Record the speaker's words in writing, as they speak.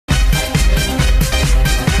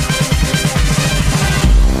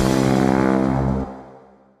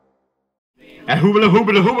hoobla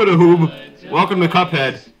hoobla hoobla hoob. Welcome to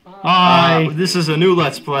Cuphead. Hi. This is a new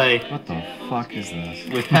Let's Play What the fuck is this?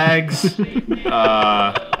 with Pegs,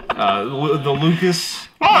 the Lucas,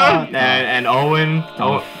 and Owen. What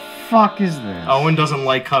the fuck is this? Owen doesn't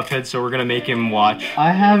like Cuphead, so we're gonna make him watch.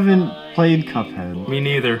 I haven't played Cuphead. Me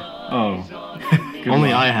neither. Oh.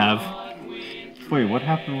 Only I have. Wait, what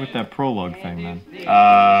happened with that prologue thing then?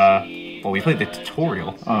 Well, we played the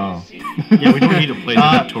tutorial. Oh. Yeah, we don't need to play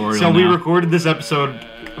the tutorial. So now. we recorded this episode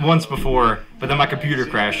once before, but then my computer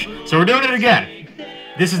crashed. So we're doing it again.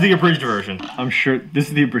 This is the abridged version. I'm sure this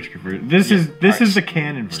is the abridged version. This is the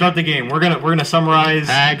canon version. Start the game. We're gonna summarize.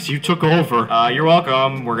 Ags, you took over. You're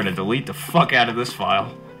welcome. We're gonna delete the fuck out of this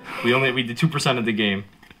file. We did 2% of the game.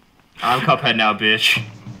 I'm Cuphead now, bitch.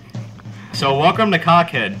 So welcome to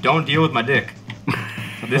Cockhead. Don't deal with my dick.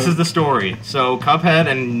 This is the story. So Cuphead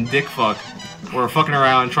and Dickfuck were fucking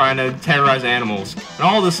around trying to terrorize animals, and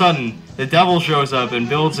all of a sudden the devil shows up and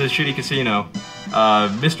builds his shitty casino.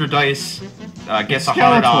 Mr. Dice gets a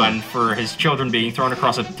hard-on for his children being thrown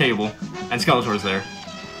across a table, and Skeletor's there.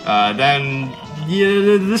 Then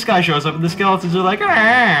this guy shows up, and the skeletons are like,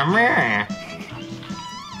 ah, meh.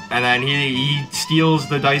 And then he steals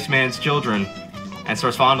the Dice Man's children and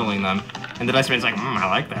starts fondling them. And the Dice Man's like, I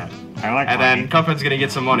like that. I like And then Cuphead's gonna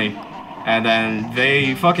get some money. And then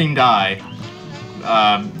they fucking die.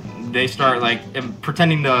 They start, like,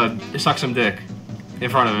 pretending to suck some dick in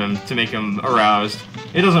front of him to make him aroused.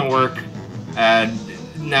 It doesn't work. And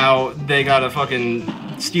now they gotta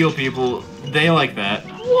fucking steal people. They like that.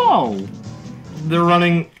 Whoa! They're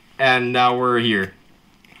running, and now we're here.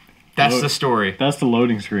 That's the story. That's the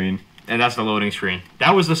loading screen. And that's the loading screen.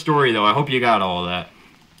 That was the story, though. I hope you got all of that.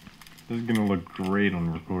 This is gonna look great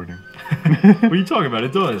on recording. What are you talking about?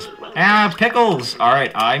 It does. Ah, pickles!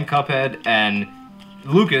 Alright, I'm Cuphead, and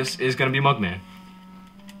Lucas is gonna be Mugman.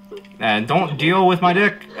 And don't deal with my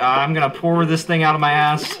dick. I'm gonna pour this thing out of my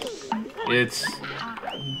ass. It's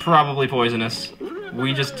probably poisonous.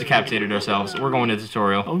 We just decapitated ourselves. We're going to the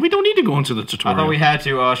tutorial. Oh, we don't need to go into the I tutorial. thought we had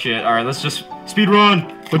to. Oh shit. Alright, let's just speed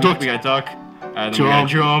run. We gotta duck. Then we gotta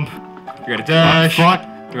jump. We gotta dash. We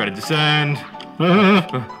gotta descend. We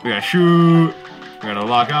gotta shoot. We gotta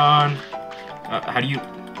lock on. How do you...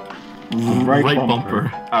 Right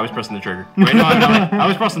bumper. I was pressing the trigger. Wait, no, I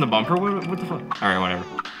was pressing the bumper. What the fuck? Alright, whatever.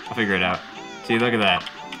 I'll figure it out. See, look at that.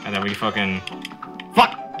 And then we fucking...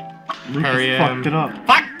 Fuck! Parry him. Fucked it up.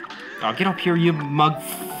 Fuck! Oh, get up here, you mug...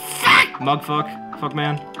 Fuck! Mug fuck. Fuck,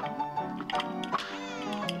 man.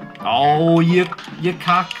 Oh, you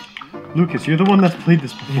cock... Lucas, you're the one that's played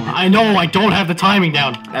this before. I know, I don't have the timing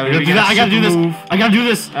down. I gotta do this. I gotta do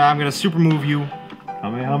this. I'm gonna super move you.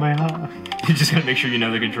 Kamehameha. You just gotta make sure you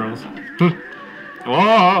know the controls.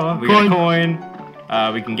 Whoa! We got a coin.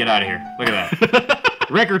 We can get out of here. Look at that.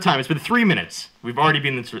 Record time. It's been 3 minutes. We've already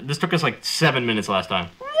been this took us like 7 minutes last time.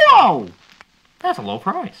 Whoa! That's a low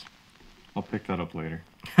price. I'll pick that up later.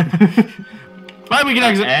 Right, we can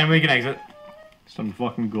exit. And we can exit. It's time to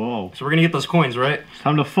fucking go. So we're gonna get those coins, right? It's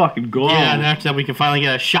time to fucking go. Yeah, and after that we can finally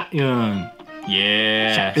get a shotgun.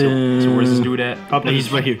 Yeah. So where's this dude at? Cuphead.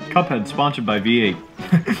 He's right here. Cuphead, sponsored by V8.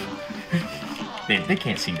 They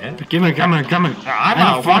can't see that. Come on.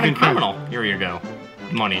 I'm a fucking criminal. Here you go.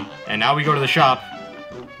 Money. And now we go to the shop,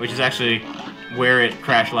 which is actually where it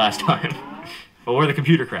crashed last time. But where the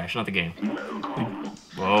computer crashed, not the game.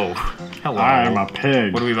 Whoa. Hello. I'm a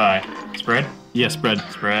pig. What do we buy? Spread? Yeah, spread.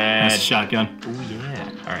 Spread. That's a shotgun. Oh yeah.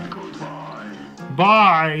 Alright.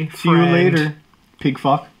 Bye, See you later, pig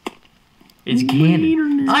fuck. It's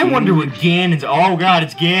Ganon. I wonder what Ganon's... Oh god,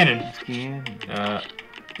 it's Ganon. It's Ganon.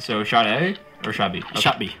 So shot A or shot B? Okay.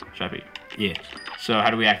 Shot B. Shot B. Yeah. So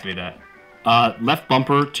how do we activate that? Left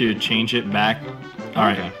bumper to change it back.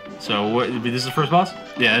 Alright. Okay. So what? This is the first boss?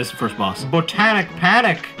 Yeah, this is the first boss. Botanic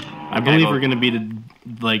Panic. I believe we're gonna be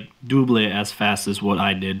the double as fast as what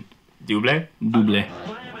I did. Double? Double.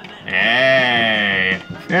 Hey!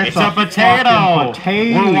 It's a potato!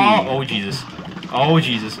 Potato! Oh Jesus! Oh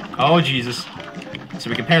Jesus! Oh Jesus! So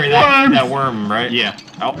we can parry that worm, right? Yeah.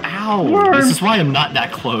 Oh, ow! Worm. This is why I'm not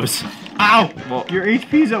that close. Ow! Well, Your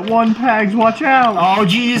HP's at 1, Pags. Watch out! oh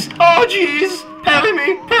jeez! Oh jeez! Parry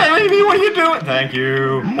me! Parry me! What are you doing? Thank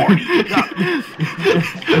you.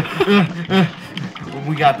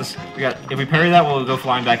 We got this. If we parry that, we'll go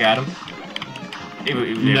flying back at him.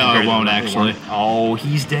 No, it won't actually. Oh,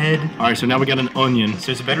 he's dead. Alright, so now we got an onion.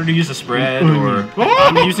 So is it better to use a spread or?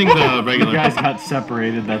 I'm using the regular. You guys got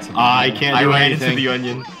separated. That's. I can't I do ran anything. into the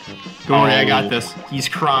onion. Don't worry, I got this. He's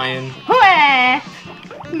crying.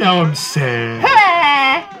 Now I'm sad.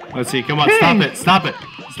 Let's see, come on, stop it, stop it,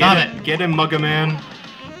 stop it. Get him, Mugga Man.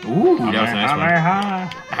 Ooh, that was a nice one.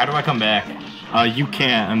 How do I come back? You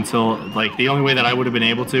can't until, like, the only way that I would have been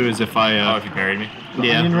able to is if I, Oh, if you parried me?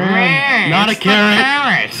 yeah. Onion Not a It's the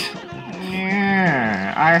carrot.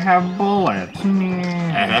 Yeah, I have bullets.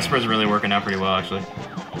 Yeah, that spread's really working out pretty well, actually.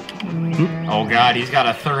 Oh god, he's got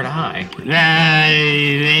a third eye.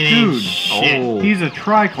 Dude, Shit. Oh. He's a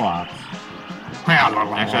triclops.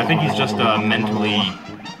 Actually, I think he's just mentally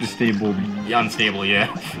Disabled. unstable, yeah.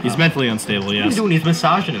 He's mentally unstable, What are you yes. doing? He's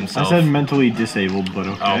massaging I himself. said mentally disabled, but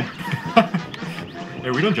Oh. okay. Hey,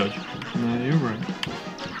 we don't judge. No, you're right.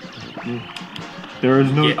 There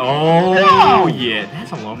is no. Yeah. Oh, yeah.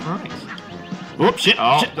 That's a low price. Whoop, shit,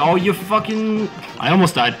 Oh, shit. oh, you fucking... I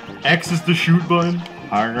almost died. X is the shoot button.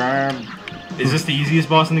 Is this the easiest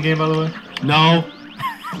boss in the game, by the way? No,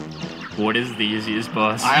 What is the easiest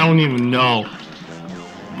boss? I don't even know.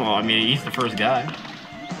 Well, I mean, he's the first guy.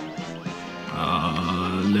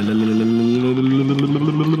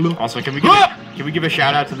 Also, can we give a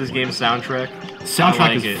shout out to this game's soundtrack? Soundtrack I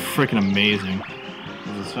like is it. freaking amazing.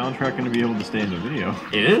 Is the soundtrack going to be able to stay in the video?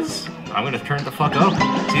 It is? I'm gonna turn it the fuck up.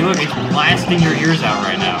 See, look, it's blasting your ears out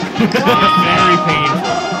right now. Very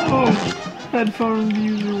painful. Oh, headphone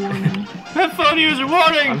user warning. Headphone user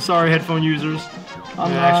warning! I'm sorry, headphone users.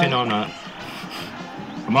 Actually, no, I'm not.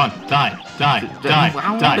 Come on, die.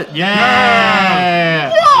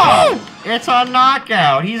 Yeah! Whoa! It's a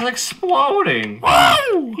knockout. He's exploding.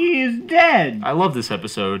 Whoa! He is dead. I love this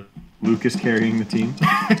episode. Lucas carrying the team.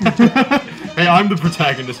 Hey, I'm the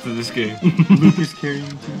protagonist of this game. Lucas carrying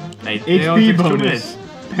the team. Hey, it only HP takes 2 bonus. minutes.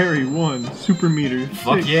 Parry 1. Super meter.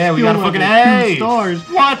 Fuck 6, yeah, we skill got a fucking level, A. 2 stars.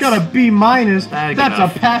 What? Got a B minus. That's That's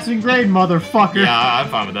enough. a passing grade, motherfucker. Yeah, I'm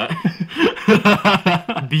fine with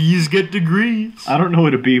that. Bees get degrees. I don't know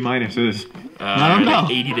what a B minus is. I don't know.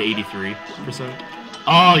 Like 80 to 83%.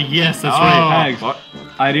 Oh, yes, that's Oh. right. Hags. What?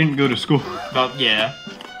 I didn't go to school. Well, yeah.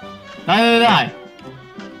 Neither did I.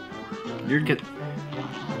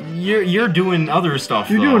 You're doing other stuff.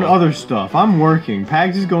 You're though. doing other stuff. I'm working.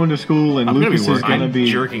 Pags is going to school, and I'm gonna be Lucas is working. gonna I'm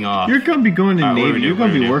be jerking off. You're gonna be going to Alright, what do we Navy. do? You're What do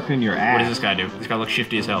gonna we be do? working your ass. What does this guy do? This guy looks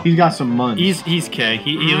shifty as hell. He's got some months. He's K.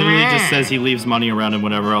 He literally just says he leaves money around and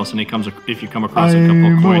whatever else, and he comes if you come across a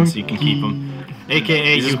couple of coins, you can keep them.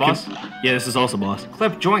 AKA Is this you boss? can. Yeah, this is also boss.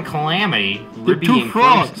 Clip joint calamity. They're Libby two and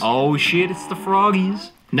frogs. Crimson. Oh shit! It's the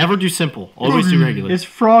froggies. Never do simple. Always do regular. It's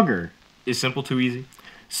Frogger. Is simple too easy?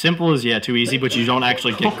 Simple is too easy, but you don't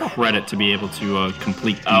actually get credit to be able to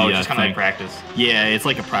complete the Oh, it's just kind of thing. like practice. Yeah, it's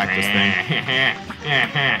like a practice thing.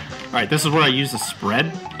 All right, this is where I use the spread.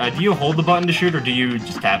 Do you hold the button to shoot, or do you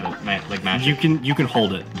just tap it, like magic? You can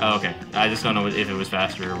hold it. Oh, okay. I just don't know if it was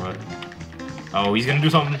faster or what. Oh, he's gonna do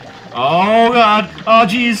something. Oh god. Oh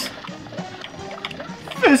jeez.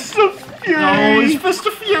 Fist of Fury. Oh, his fist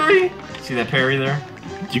of fury. See that parry there?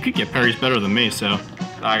 You could get parries better than me, so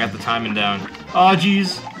I got the timing down. Oh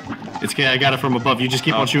jeez. it's okay. I got it from above. You just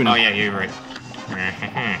keep on shooting. Oh yeah, you're right.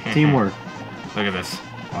 Teamwork. Look at this.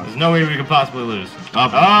 There's no way we could possibly lose.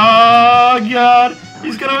 Up. Oh god!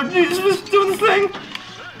 He's just doing the thing.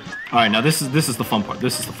 All right, now this is the fun part.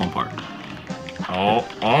 This is the fun part. Oh,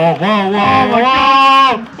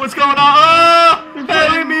 whoa! What's going on? Oh,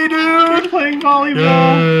 help me, They're dude! playing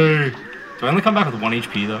volleyball. Yay! Do I only come back with 1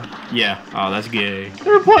 HP though? Yeah. Oh, that's gay.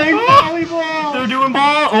 They're playing volleyball. They're doing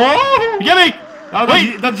ball. Oh! Get me! Oh,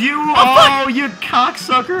 Wait! that's you! fuck! Oh, you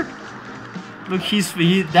cocksucker! Look,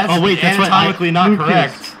 that's Oh, wait, that's right. anatomically not Lucas.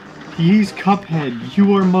 correct. He's Cuphead.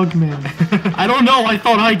 You are Mugman. I don't know. I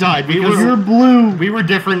thought I died because You're blue. We were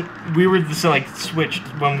different. We were just, like switched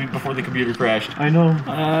before the computer crashed. I know.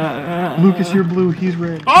 Lucas, you're blue. He's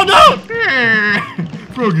red. Oh no!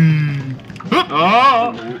 Froggy.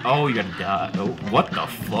 Oh, you gotta die. Oh, what the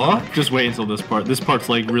fuck? Just wait until this part. This part's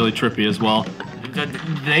like really trippy as well.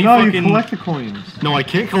 They No, fucking... you collect the coins. No, I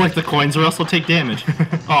can't collect the coins or else I'll take damage.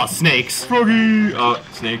 Oh, snakes. Froggy. Oh,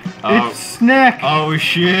 snake. Oh. It's Snack. Oh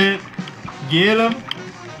shit. Get him.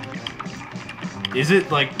 Is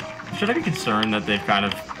it like... Should I be concerned that they've kind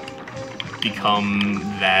of become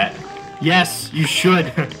that? Yes, you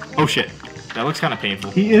should. Oh shit. That looks kind of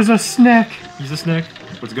painful. He is a snack. He's a snack.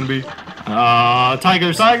 What's it gonna be?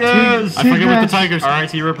 Tigers. Tigers! I forget what the Tigress.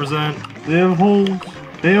 tigers. RIT represent. They have holes.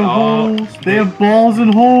 They have Oh, holes. They have balls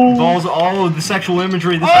and holes. Balls, all of the sexual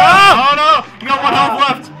imagery. This Ah! Oh no! You got 1 health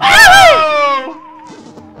left. Oh!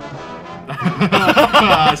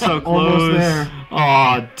 So close. Almost there.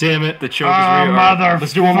 Oh, damn it. The choke is real.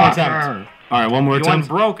 Let's do one more attempt. All right, one more You went attempt.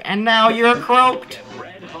 broke, and now you're croaked.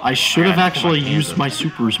 I should have Alright, actually come on, used Kansas. my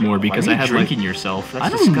supers more because Why I are you had drinking like. yourself. That's I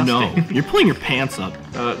don't disgusting. know. You're pulling your pants up.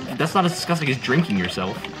 That's not as disgusting as drinking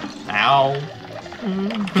yourself. Ow.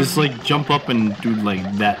 Just like jump up and do like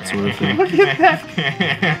that sort of thing. Look at that.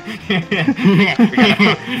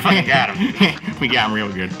 Fucking got him. We got him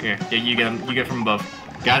real good. Here, you get him. You get from above.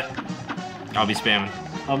 Got it. I'll be spamming.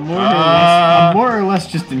 I'm more or less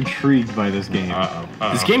just intrigued by this game.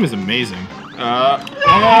 This game is amazing. Oh,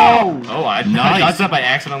 I Nice. dodged that by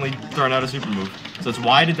accidentally throwing out a super move. So it's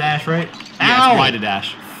Y to dash, right? Yeah, Ow! it's Y to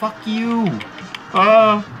dash. Fuck you.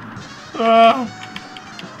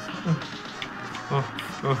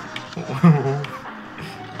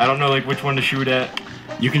 I don't know like which one to shoot at.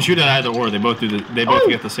 You can shoot at either or. They both do they both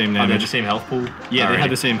get the same Oh, they're damage. the same health pool? Yeah, they Alrighty. have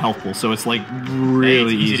the same health pool, so it's like Hey,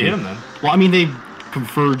 really it's easy to hit them then. Well, I mean they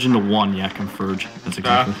converge into one. Yeah, converge. That's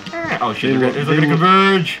exactly. Oh shit, they're they gonna look-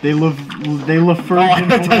 converge. They love Oh, virgin.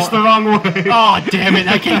 that's the wrong way. Oh damn it!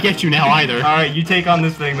 I can't get you now either. Alright, you take on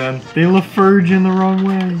this thing then. They LaFerge in the wrong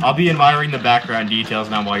way. I'll be admiring the background details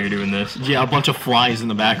now while you're doing this. Yeah, a bunch of flies in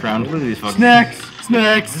the background. Look at these fucking Snacks.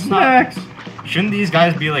 Snacks. Snacks. Shouldn't these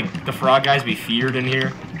guys be like the frog guys be feared in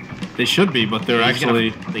here? They should be, but they're He's gonna,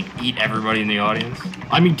 actually. like eat everybody in the audience.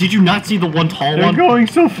 I mean, did you not see the one tall They're one? going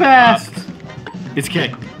so fast. It's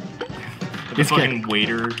Keg. The It's fucking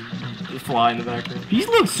waiter fly in the background. He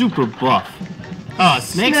looks super buff. Oh,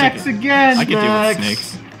 snakes. Snacks again. I can deal with Snacks.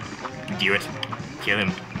 snakes. Do it. Kill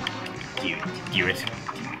him. Do it.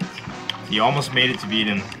 You almost made it to beat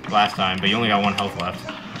him last time, but you only got 1 health left.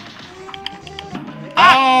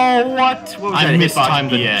 Oh, what? What was I that mistimed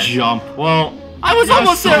the hitbox? jump. Well, I was you're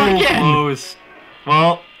almost so there again. close.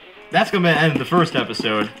 Well, that's gonna end the first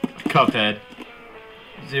episode of Cuphead.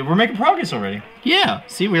 See, we're making progress already. Yeah.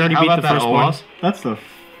 See, we already How beat about the that, first Owen? boss. That's the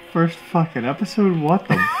first fucking episode. What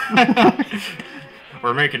the?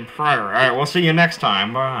 We're making progress. All right, we'll see you next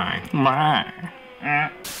time. Bye.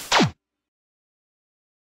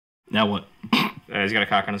 Now what? He's got a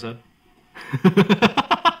cock on his head.